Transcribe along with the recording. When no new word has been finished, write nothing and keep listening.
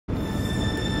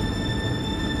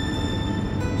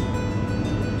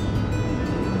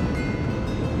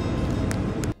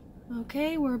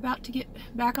Okay, we're about to get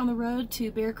back on the road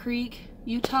to Bear Creek,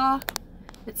 Utah.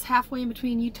 It's halfway in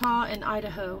between Utah and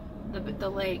Idaho, the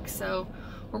lake. So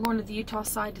we're going to the Utah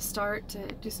side to start to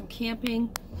do some camping,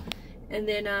 and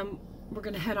then we're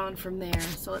going to head on from there.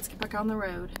 So let's get back on the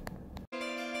road.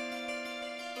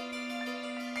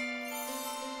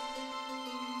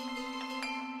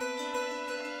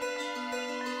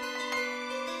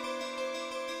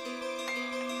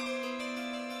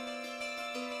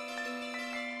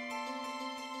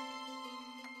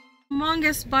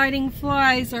 Humongous biting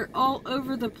flies are all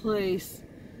over the place.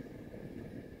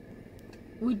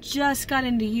 We just got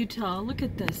into Utah. Look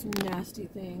at this nasty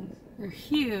thing. They're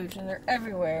huge and they're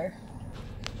everywhere.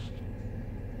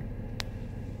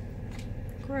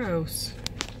 Gross.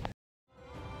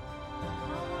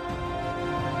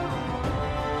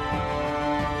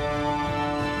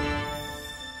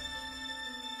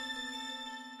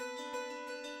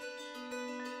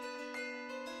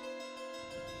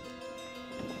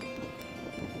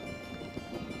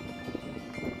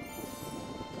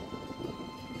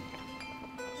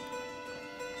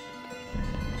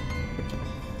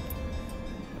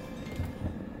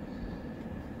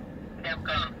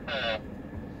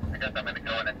 I guess I'm going to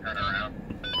go in and turn around.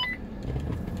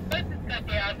 This is good,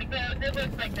 yeah, because it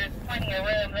looks like there's plenty of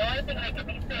room. The only thing I could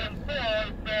be saying full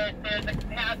is that there's a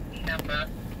capacity number.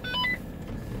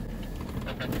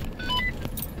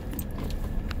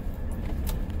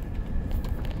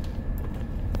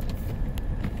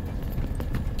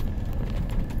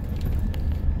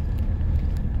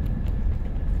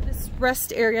 This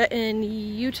rest area in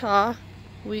Utah,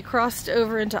 we crossed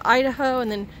over into Idaho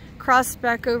and then crossed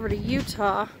back over to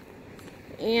Utah,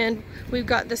 and we've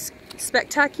got this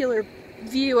spectacular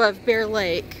view of Bear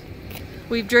Lake.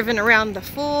 We've driven around the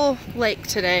full lake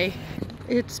today.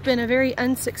 It's been a very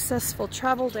unsuccessful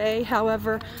travel day.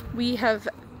 However, we have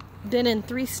been in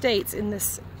 3 states in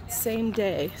this same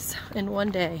day, in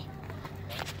one day.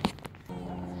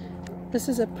 This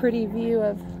is a pretty view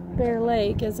of Bear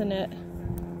Lake, isn't it?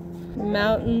 The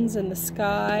mountains and the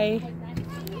sky.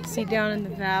 See down in the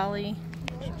valley.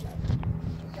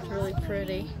 It's really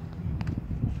pretty.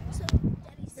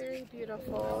 Very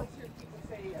beautiful.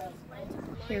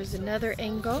 Here's another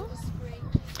angle.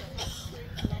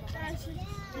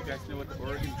 You guys know what the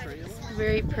Oregon Trail is?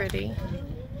 Very pretty.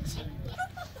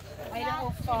 Idaho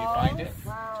Falls. Can you find it?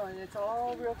 Wow, and it's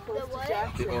all real close to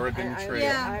Jackson. The Oregon Trail.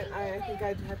 Yeah. I think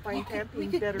I'd find camping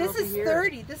better this over is here.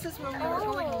 30. This is where we were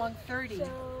going along 30.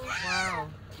 Wow.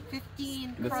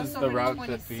 15 This is the crossover route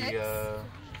 26. that the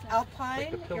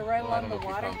Alpine. the You're right well, I along don't the know if you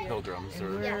water. call them pilgrims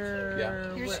or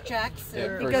Where- Here's Yeah, Jackson.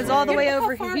 first It goes one. all the way Look how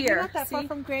over far- here. You're not that far See?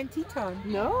 from Grand Teton.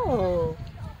 No.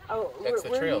 Oh, That's the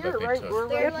we're trail here, that they right? took. We're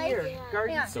They're right like- here.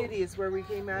 Garden yeah. City is where we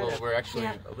came out well, of. we're actually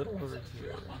Yeah. a little over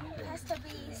here. Has to be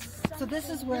So this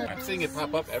is where I'm seeing it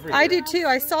pop up everywhere. I did too.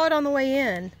 I saw it on the way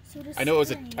in. I know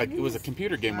it was a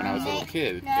computer game when I was a little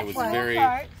kid. It was very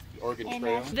Oregon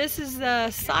Trail. This is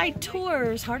the side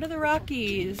tours, Heart of the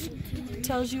Rockies. It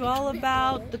tells you all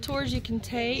about the tours you can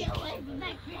take.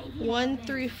 1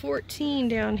 through 14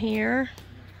 down here.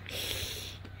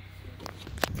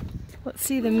 Let's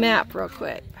see the map real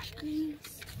quick. You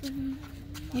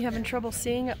having trouble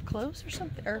seeing up close or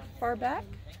something, or far back?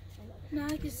 No,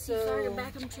 I can see farther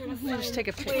back. I'm trying to Let me just take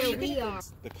a where picture. we are.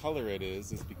 The color it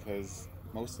is because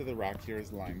most of the rock here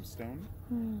is limestone,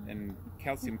 and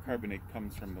calcium carbonate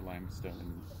comes from the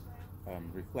limestone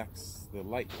and reflects the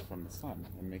light from the sun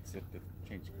and makes it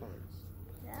change colors.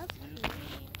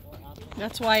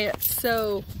 That's why it's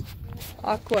so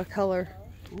aqua color.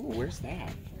 Ooh, where's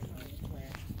that?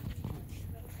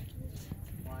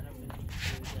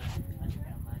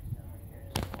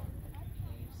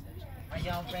 Are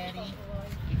y'all ready?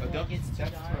 Oh, don't get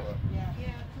stuck.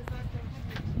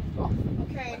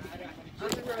 Okay. On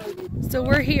the road. So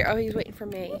we're here. Oh, he's waiting for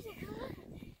me.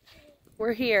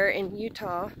 We're here in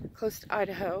Utah, close to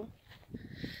Idaho,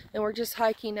 and we're just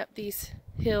hiking up these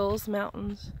hills,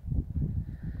 mountains.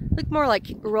 Look more like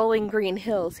rolling green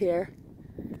hills here.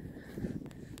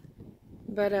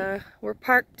 But we're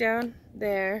parked down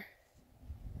there.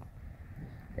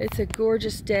 It's a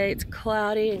gorgeous day. It's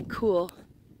cloudy and cool.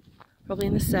 Probably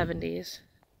in the 70s.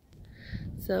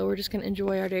 So we're just gonna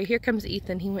enjoy our day. Here comes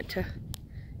Ethan. He went to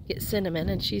get Cinnamon,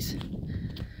 and she's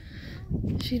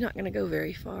not gonna go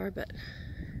very far, but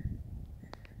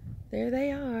there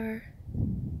they are.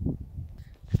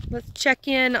 Let's check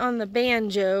in on the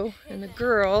Banjo and the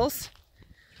girls.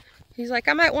 He's like,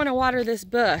 I might want to water this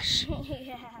bush.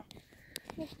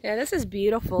 Yeah, this is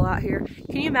beautiful out here.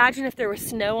 Can you imagine if there was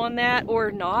snow on that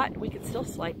or not? We could still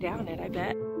slide down it, I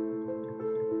bet.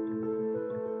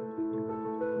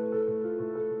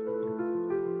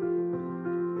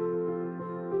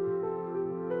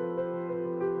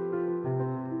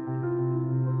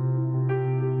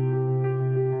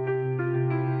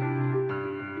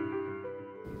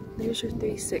 Here's your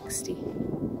 360.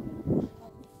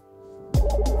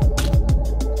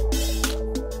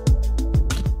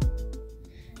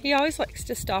 He always likes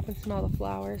to stop and smell the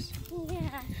flowers.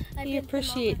 Yeah. He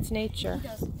appreciates nature. He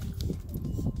does.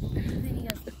 Then he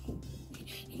goes.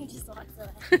 He just walks away.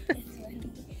 It's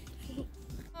funny.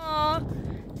 Aw,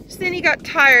 Cindy got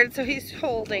tired, so he's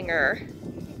holding her.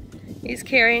 He's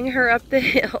carrying her up the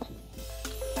hill.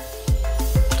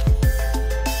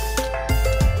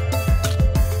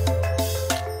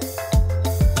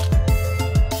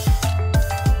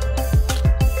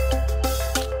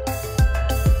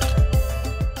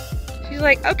 She's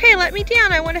like, okay, let me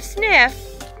down. I want to sniff.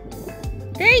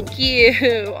 Thank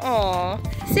you. Aw,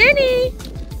 Cindy.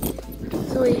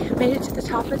 So we made it to the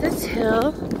top of this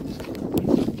hill.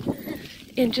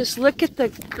 And just look at the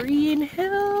green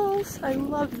hills. I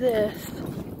love this.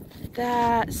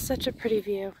 That's such a pretty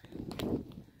view.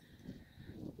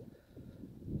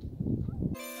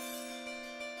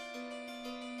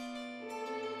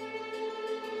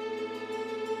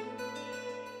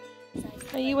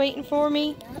 Are you waiting for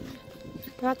me?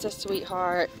 That's a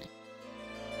sweetheart.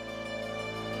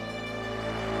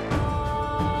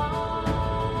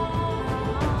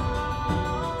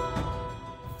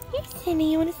 Cindy,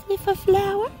 you want to sniff a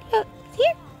flower? Look,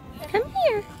 here. Come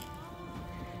here.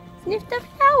 Sniff the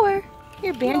flower.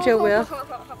 Here, Banjo will.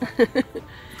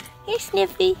 Here,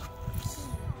 Sniffy.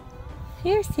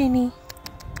 Here, Cindy.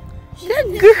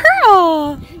 Good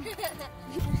girl.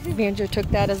 Banjo took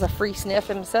that as a free sniff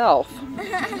himself.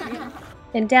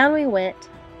 And down we went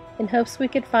in hopes we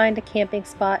could find a camping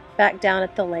spot back down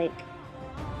at the lake.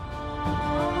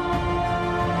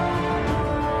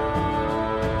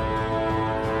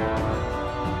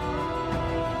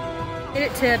 Made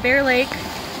it to Bear Lake.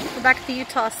 We're back at the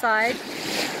Utah side.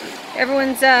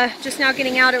 Everyone's just now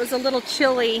getting out. It was a little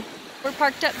chilly. We're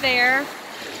parked up there.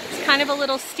 It's kind of a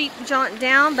little steep jaunt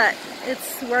down, but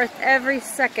it's worth every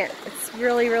second. It's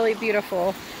really, really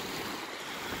beautiful.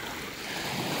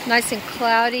 Nice and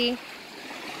cloudy.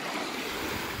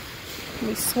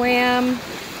 We swam.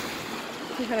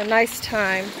 We had a nice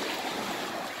time.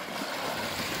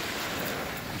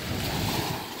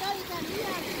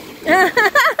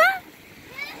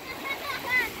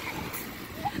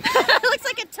 Looks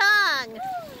like a tongue.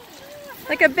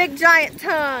 Like a big giant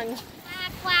tongue.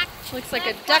 Looks like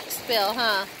a duck's bill,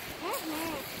 huh?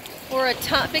 Or a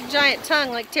big giant tongue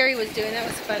like Terry was doing. That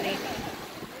was funny.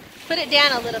 Put it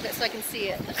down a little bit so I can see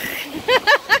it.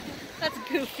 That's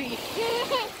goofy.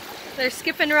 They're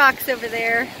skipping rocks over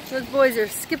there. Those boys are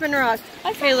skipping rocks.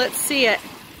 Okay, let's see it.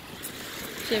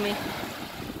 Jimmy.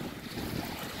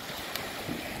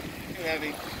 Too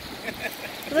heavy.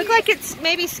 It looked like it's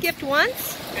maybe skipped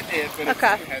once. It did, but it's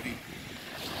Okay. too heavy.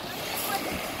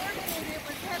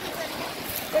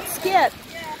 It skipped.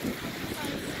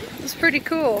 It's pretty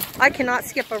cool. I cannot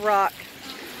skip a rock.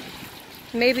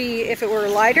 Maybe if it were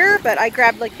lighter, but I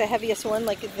grabbed like the heaviest one,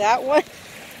 like that one.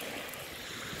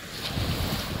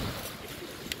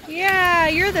 Yeah,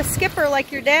 you're the skipper like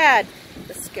your dad.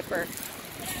 The skipper.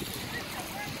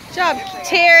 Good job,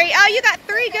 Terry. Oh, you got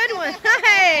 3 good ones.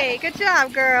 Hey, good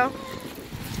job, girl.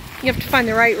 You have to find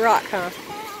the right rock, huh?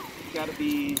 It's gotta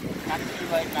be not too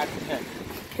light, not too heavy.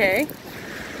 Okay.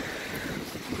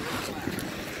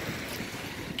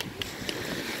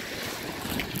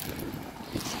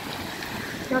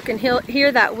 Y'all can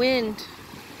hear that wind.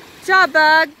 Good job,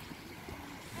 Bug.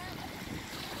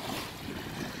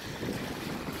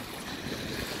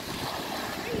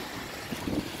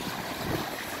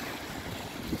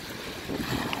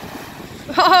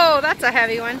 Oh, that's a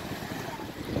heavy one.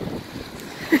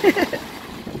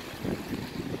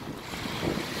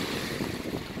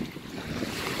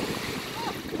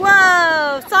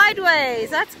 Whoa, sideways.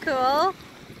 That's cool.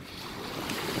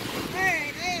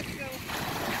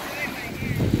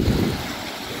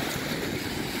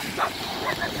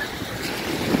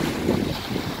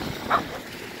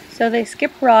 So they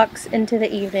skip rocks into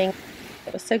the evening.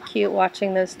 It was so cute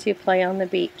watching those two play on the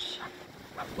beach.